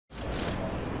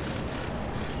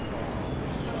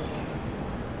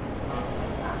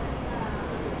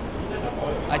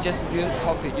I just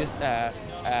hope to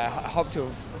hope to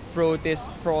through this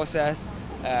process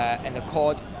in the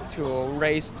court to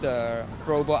raise the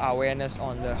global awareness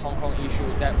on the Hong Kong issue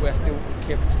that we're still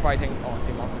keep fighting on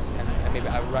democracy, and maybe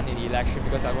I run in the election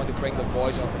because I want to bring the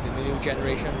voice of the new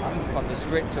generation from the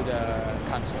street to the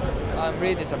council. I'm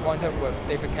really disappointed with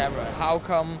David Cameron. How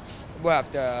come they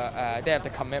have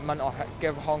the commitment of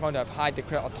give Hong Kong to have high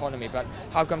degree of autonomy, but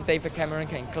how come David Cameron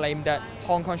can claim that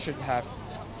Hong Kong should have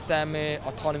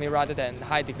semi-autonomy rather than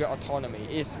high degree autonomy?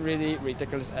 It's really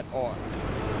ridiculous at all.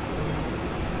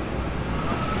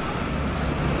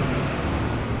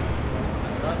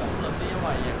 律師因為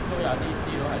亦都有啲資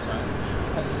料係想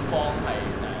控方係